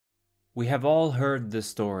We have all heard the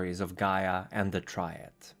stories of Gaia and the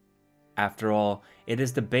Triad. After all, it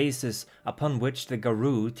is the basis upon which the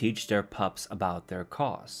Garou teach their pups about their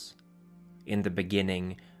cause. In the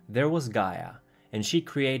beginning, there was Gaia, and she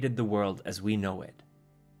created the world as we know it.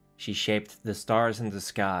 She shaped the stars in the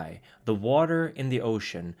sky, the water in the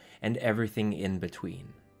ocean, and everything in between.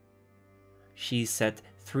 She set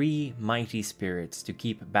 3 mighty spirits to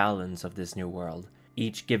keep balance of this new world,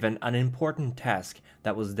 each given an important task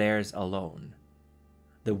that was theirs alone.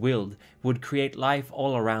 The Wild would create life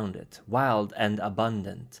all around it, wild and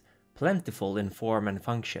abundant, plentiful in form and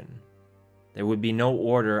function. There would be no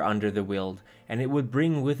order under the Wild, and it would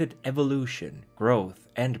bring with it evolution, growth,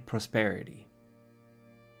 and prosperity.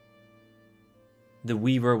 The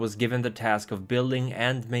Weaver was given the task of building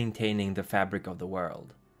and maintaining the fabric of the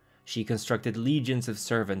world. She constructed legions of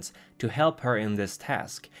servants to help her in this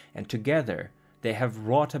task, and together they have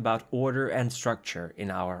wrought about order and structure in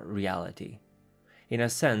our reality. In a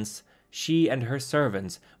sense, she and her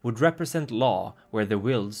servants would represent law where the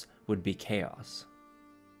Wilds would be chaos.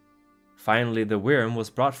 Finally, the Wyrm was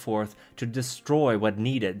brought forth to destroy what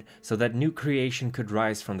needed so that new creation could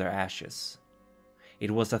rise from their ashes.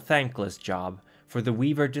 It was a thankless job, for the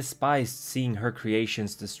Weaver despised seeing her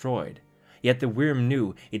creations destroyed, yet the Wyrm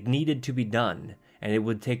knew it needed to be done, and it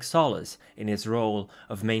would take solace in its role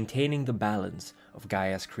of maintaining the balance of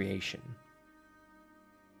Gaia's creation.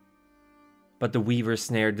 But the Weaver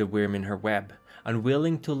snared the Wyrm in her web,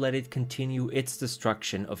 unwilling to let it continue its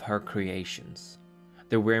destruction of her creations.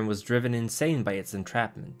 The Wyrm was driven insane by its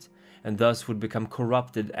entrapment, and thus would become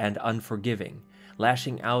corrupted and unforgiving,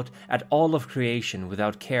 lashing out at all of creation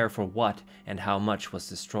without care for what and how much was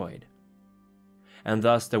destroyed. And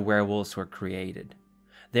thus the werewolves were created.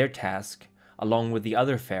 Their task, along with the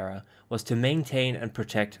other Fera, was to maintain and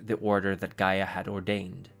protect the order that Gaia had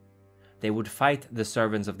ordained. They would fight the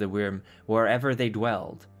servants of the Wyrm wherever they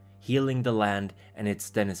dwelled, healing the land and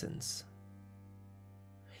its denizens.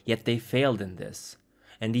 Yet they failed in this,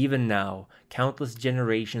 and even now, countless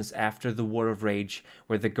generations after the War of Rage,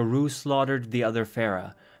 where the Garou slaughtered the other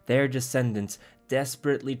Fera, their descendants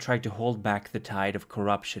desperately try to hold back the tide of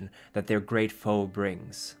corruption that their great foe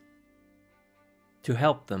brings. To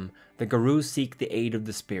help them, the Garou seek the aid of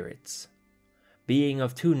the spirits. Being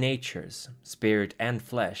of 2 natures, spirit and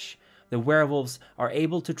flesh, the werewolves are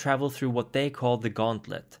able to travel through what they call the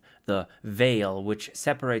gauntlet, the veil which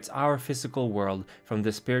separates our physical world from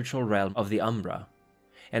the spiritual realm of the Umbra,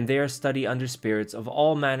 and there study under spirits of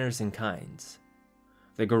all manners and kinds.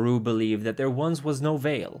 The Garou believe that there once was no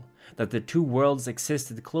veil, that the 2 worlds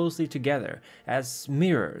existed closely together as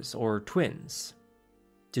mirrors or twins.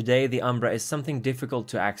 Today the Umbra is something difficult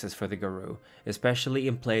to access for the Garou, especially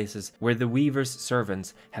in places where the Weaver's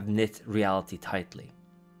servants have knit reality tightly.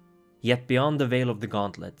 Yet beyond the veil of the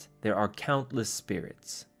gauntlet, there are countless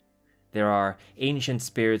spirits. There are ancient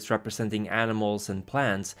spirits representing animals and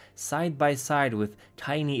plants side by side with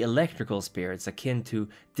tiny electrical spirits akin to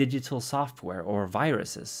digital software or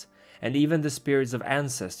viruses, and even the spirits of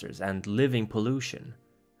ancestors and living pollution.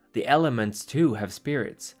 The elements too have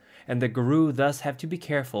spirits, and the Garou thus have to be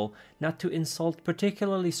careful not to insult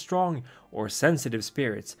particularly strong or sensitive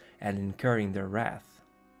spirits and incurring their wrath.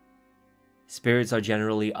 Spirits are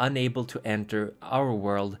generally unable to enter our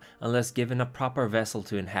world unless given a proper vessel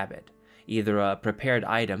to inhabit, either a prepared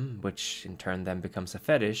item, which in turn then becomes a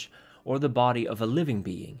fetish, or the body of a living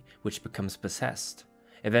being, which becomes possessed,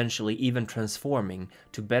 eventually even transforming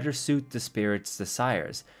to better suit the spirit's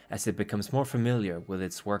desires as it becomes more familiar with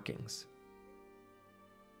its workings.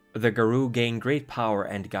 The Garou gain great power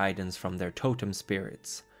and guidance from their totem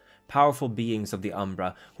spirits, powerful beings of the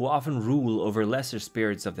Umbra who often rule over lesser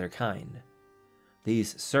spirits of their kind.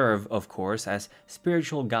 These serve, of course, as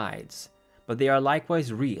spiritual guides, but they are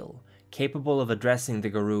likewise real, capable of addressing the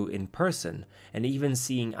Garou in person and even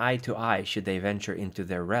seeing eye to eye should they venture into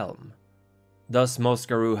their realm. Thus most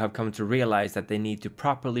Garou have come to realize that they need to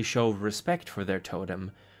properly show respect for their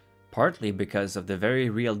totem, partly because of the very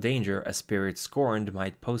real danger a spirit scorned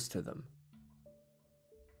might pose to them.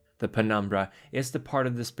 The Penumbra is the part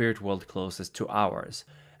of the spirit world closest to ours,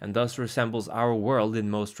 and thus resembles our world in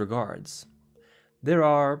most regards. There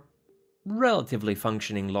are relatively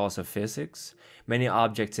functioning laws of physics. Many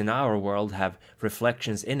objects in our world have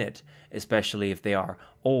reflections in it, especially if they are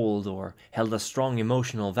old or held a strong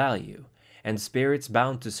emotional value, and spirits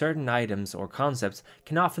bound to certain items or concepts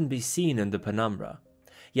can often be seen in the Penumbra.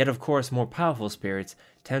 Yet of course more powerful spirits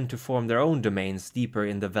tend to form their own domains deeper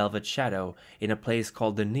in the Velvet Shadow in a place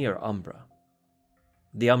called the Near Umbra.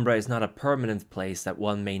 The Umbra is not a permanent place that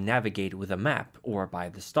one may navigate with a map or by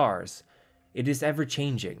the stars. It is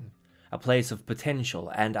ever-changing, a place of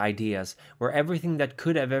potential and ideas where everything that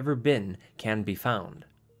could have ever been can be found.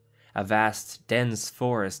 A vast, dense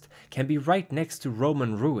forest can be right next to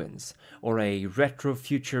Roman ruins or a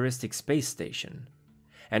retro-futuristic space station.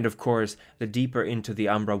 And of course, the deeper into the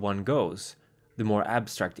Umbra one goes, the more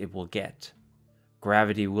abstract it will get.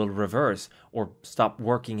 Gravity will reverse or stop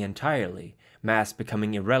working entirely, mass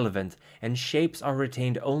becoming irrelevant, and shapes are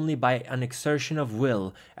retained only by an exertion of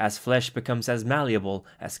will as flesh becomes as malleable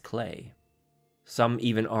as clay. Some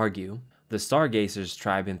even argue, the Stargazers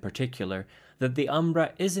tribe in particular, that the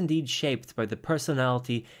Umbra is indeed shaped by the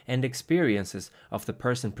personality and experiences of the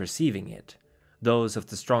person perceiving it, those of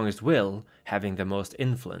the strongest will having the most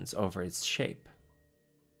influence over its shape.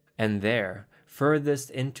 And there,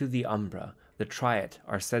 furthest into the Umbra, the Triad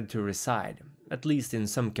are said to reside, at least in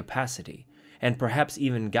some capacity, and perhaps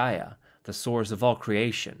even Gaia, the source of all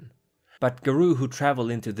creation. But Garou who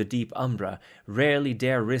travel into the deep Umbra rarely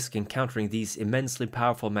dare risk encountering these immensely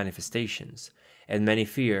powerful manifestations, and many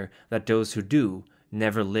fear that those who do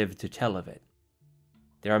never live to tell of it.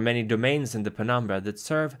 There are many domains in the penumbra that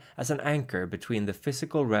serve as an anchor between the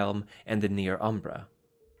physical realm and the near Umbra.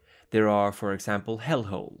 There are, for example,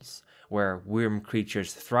 hellholes, where worm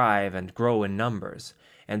creatures thrive and grow in numbers,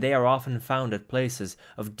 and they are often found at places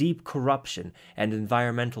of deep corruption and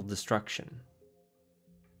environmental destruction.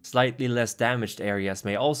 Slightly less damaged areas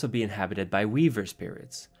may also be inhabited by weaver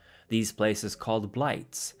spirits, these places called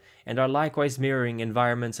blights, and are likewise mirroring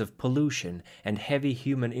environments of pollution and heavy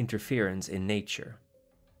human interference in nature.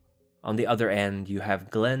 On the other end, you have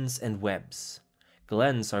glens and webs.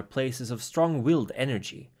 Glens are places of strong-willed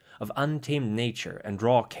energy, of untamed nature and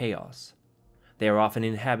raw chaos. They are often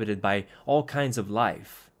inhabited by all kinds of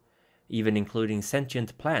life, even including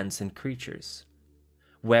sentient plants and creatures.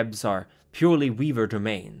 Webs are purely weaver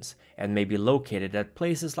domains and may be located at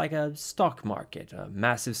places like a stock market, a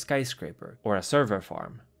massive skyscraper, or a server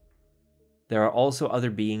farm. There are also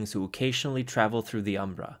other beings who occasionally travel through the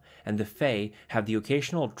Umbra, and the Fae have the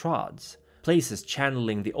occasional Trods, places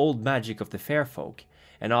channeling the old magic of the fair folk,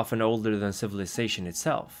 and often older than civilization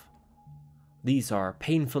itself. These are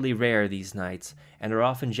painfully rare these nights, and are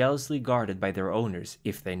often jealously guarded by their owners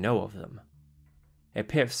if they know of them.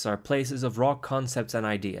 Epiphs are places of raw concepts and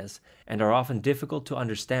ideas, and are often difficult to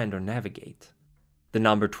understand or navigate. The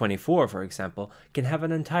number 24, for example, can have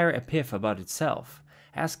an entire epiph about itself,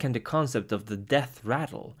 as can the concept of the death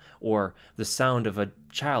rattle, or the sound of a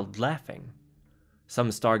child laughing.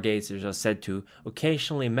 Some stargazers are said to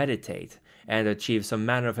occasionally meditate and achieve some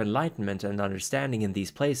manner of enlightenment and understanding in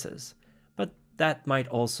these places, but that might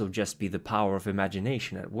also just be the power of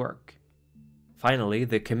imagination at work. Finally,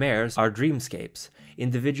 the chimeras are dreamscapes,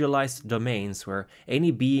 individualized domains where any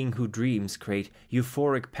being who dreams create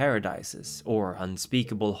euphoric paradises or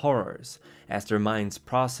unspeakable horrors as their minds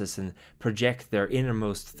process and project their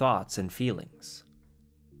innermost thoughts and feelings.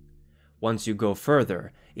 Once you go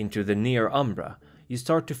further into the near Umbra, you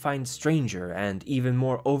start to find stranger and even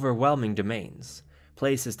more overwhelming domains,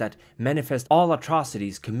 places that manifest all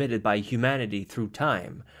atrocities committed by humanity through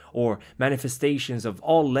time, or manifestations of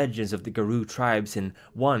all legends of the Garou tribes in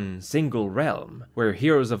one single realm, where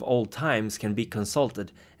heroes of old times can be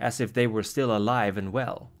consulted as if they were still alive and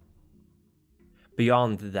well.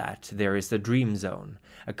 Beyond that, there is the Dream Zone,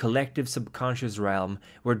 a collective subconscious realm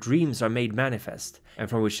where dreams are made manifest, and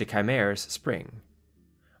from which the chimeras spring.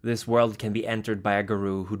 This world can be entered by a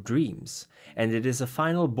Garou who dreams, and it is a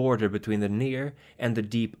final border between the near and the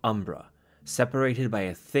deep Umbra, separated by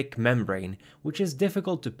a thick membrane which is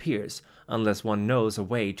difficult to pierce unless one knows a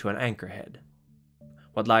way to an anchorhead.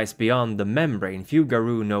 What lies beyond the membrane few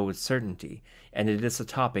Garou know with certainty, and it is a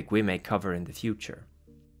topic we may cover in the future.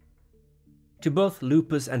 To both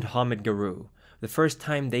Lupus and Hamid Garou, the first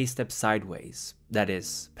time they step sideways, that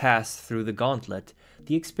is, pass through the gauntlet,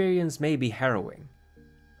 the experience may be harrowing.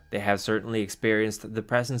 They have certainly experienced the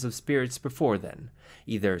presence of spirits before then,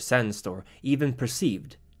 either sensed or even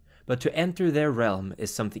perceived, but to enter their realm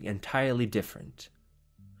is something entirely different.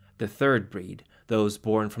 The third breed, those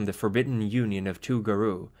born from the forbidden union of two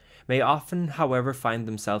Garou, may often, however, find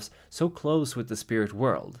themselves so close with the spirit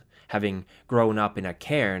world, having grown up in a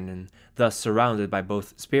cairn and thus surrounded by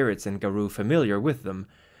both spirits and Garou familiar with them,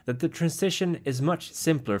 that the transition is much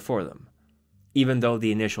simpler for them. Even though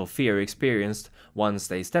the initial fear experienced once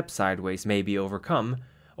they step sideways may be overcome,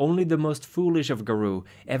 only the most foolish of Garou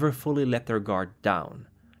ever fully let their guard down,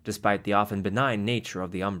 despite the often benign nature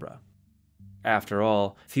of the Umbra. After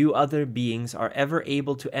all, few other beings are ever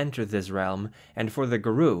able to enter this realm, and for the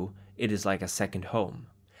Garou, it is like a second home,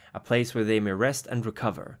 a place where they may rest and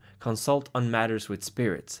recover, consult on matters with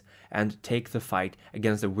spirits, and take the fight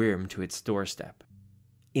against the Wyrm to its doorstep.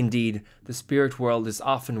 Indeed, the spirit world is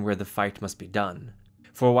often where the fight must be done.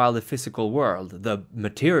 For while the physical world, the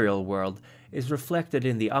material world, is reflected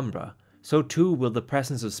in the Umbra, so too will the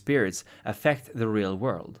presence of spirits affect the real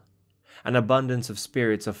world. An abundance of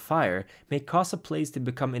spirits of fire may cause a place to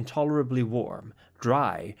become intolerably warm,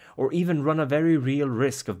 dry, or even run a very real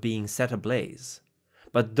risk of being set ablaze.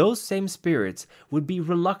 But those same spirits would be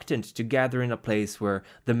reluctant to gather in a place where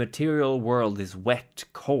the material world is wet,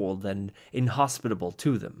 cold, and inhospitable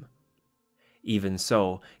to them. Even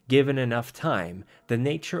so, given enough time, the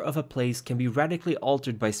nature of a place can be radically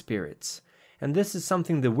altered by spirits, and this is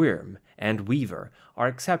something the Wyrm and Weaver are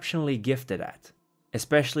exceptionally gifted at,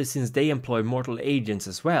 especially since they employ mortal agents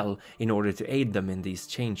as well in order to aid them in these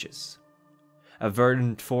changes. A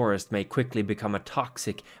verdant forest may quickly become a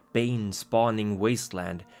toxic, bane-spawning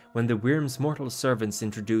wasteland when the Wyrm's mortal servants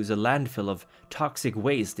introduce a landfill of toxic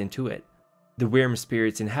waste into it. The Wyrm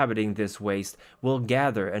spirits inhabiting this waste will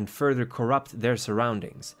gather and further corrupt their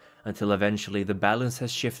surroundings, until eventually the balance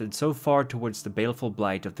has shifted so far towards the baleful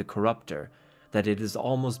blight of the corrupter that it is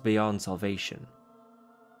almost beyond salvation.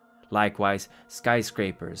 Likewise,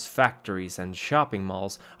 skyscrapers, factories, and shopping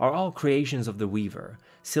malls are all creations of the Weaver,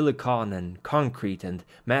 silicon and concrete and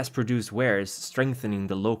mass-produced wares strengthening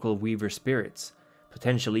the local Weaver spirits,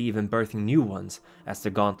 potentially even birthing new ones as the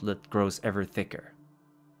gauntlet grows ever thicker.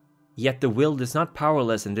 Yet the Wild is not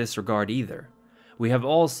powerless in this regard either. We have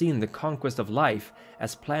all seen the conquest of life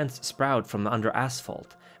as plants sprout from under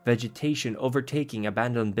asphalt, vegetation overtaking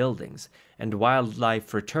abandoned buildings, and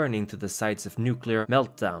wildlife returning to the sites of nuclear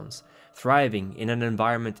meltdowns, thriving in an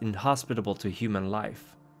environment inhospitable to human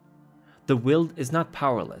life. The Wild is not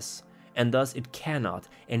powerless, and thus it cannot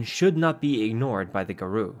and should not be ignored by the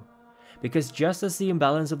Garou, because just as the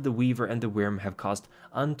imbalance of the Weaver and the Wyrm have caused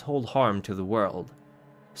untold harm to the world,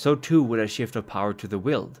 so too would a shift of power to the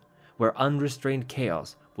Wild, where unrestrained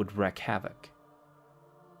chaos would wreak havoc.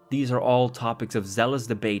 These are all topics of zealous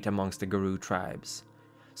debate amongst the Garou tribes.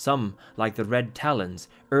 Some, like the Red Talons,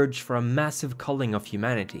 urge for a massive culling of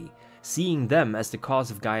humanity, seeing them as the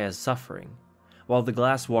cause of Gaia's suffering, while the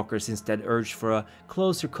Glasswalkers instead urge for a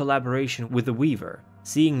closer collaboration with the Weaver,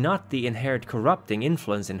 seeing not the inherent corrupting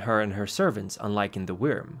influence in her and her servants unlike in the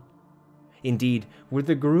Wyrm. Indeed, were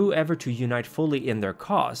the Garou ever to unite fully in their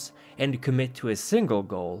cause, and commit to a single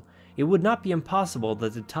goal, it would not be impossible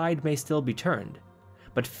that the tide may still be turned.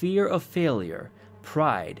 But fear of failure,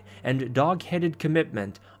 pride, and dog-headed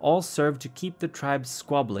commitment all serve to keep the tribes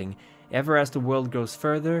squabbling ever as the world grows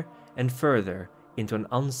further and further into an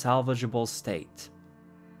unsalvageable state.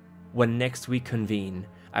 When next we convene,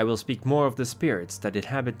 I will speak more of the spirits that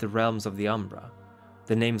inhabit the realms of the Umbra,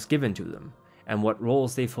 the names given to them, and what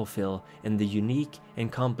roles they fulfill in the unique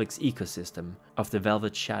and complex ecosystem of the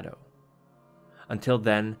Velvet Shadow. Until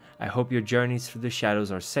then, I hope your journeys through the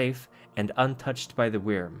shadows are safe and untouched by the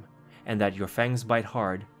Wyrm, and that your fangs bite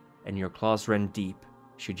hard and your claws rend deep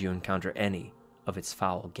should you encounter any of its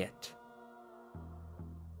foul get.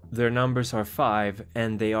 Their numbers are 5,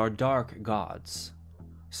 and they are dark gods.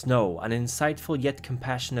 Snow, an insightful yet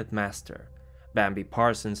compassionate master. Bambi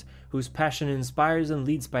Parsons, whose passion inspires and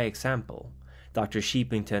leads by example. Dr.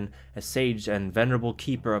 Sheepington, a sage and venerable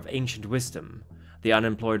keeper of ancient wisdom. The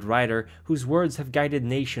unemployed writer, whose words have guided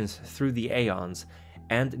nations through the aeons.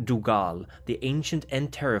 And Dougal, the ancient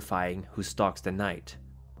and terrifying, who stalks the night.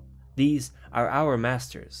 These are our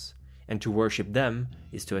masters, and to worship them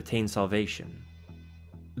is to attain salvation.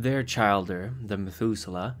 Their childer, the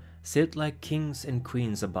Methuselah, sit like kings and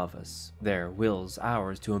queens above us, their wills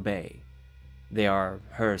ours to obey. They are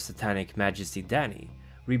Her Satanic Majesty Dani,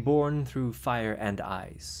 reborn through fire and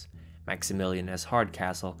ice. Maximilian S.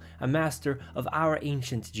 Hardcastle, a master of our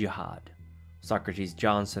ancient jihad. Socrates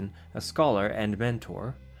Johnson, a scholar and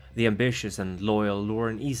mentor. The ambitious and loyal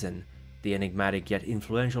Lauren Eason, the enigmatic yet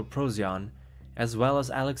influential Procyon, as well as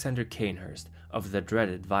Alexander Cainhurst of the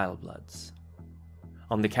dreaded Vilebloods.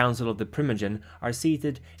 On the Council of the Primogen are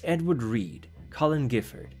seated Edward Reed, Colin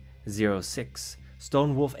Gifford, 06,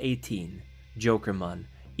 Stonewolf 18, Jokerman,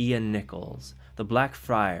 Ian Nichols, the Black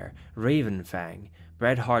Friar, Ravenfang,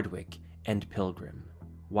 Brad Hardwick, and Pilgrim,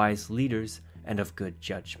 wise leaders and of good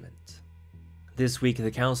judgment. This week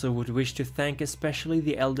the Council would wish to thank especially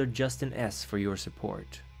the Elder Justin S. for your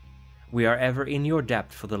support. We are ever in your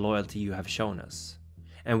debt for the loyalty you have shown us,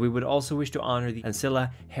 and we would also wish to honor the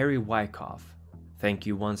Ancilla Harry Wyckoff. Thank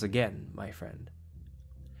you once again, my friend.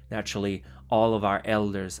 Naturally, all of our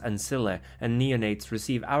elders, Ancilla, and neonates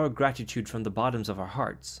receive our gratitude from the bottoms of our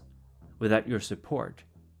hearts. Without your support,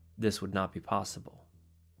 this would not be possible.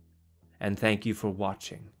 And thank you for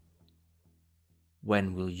watching.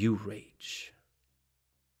 When will you rage?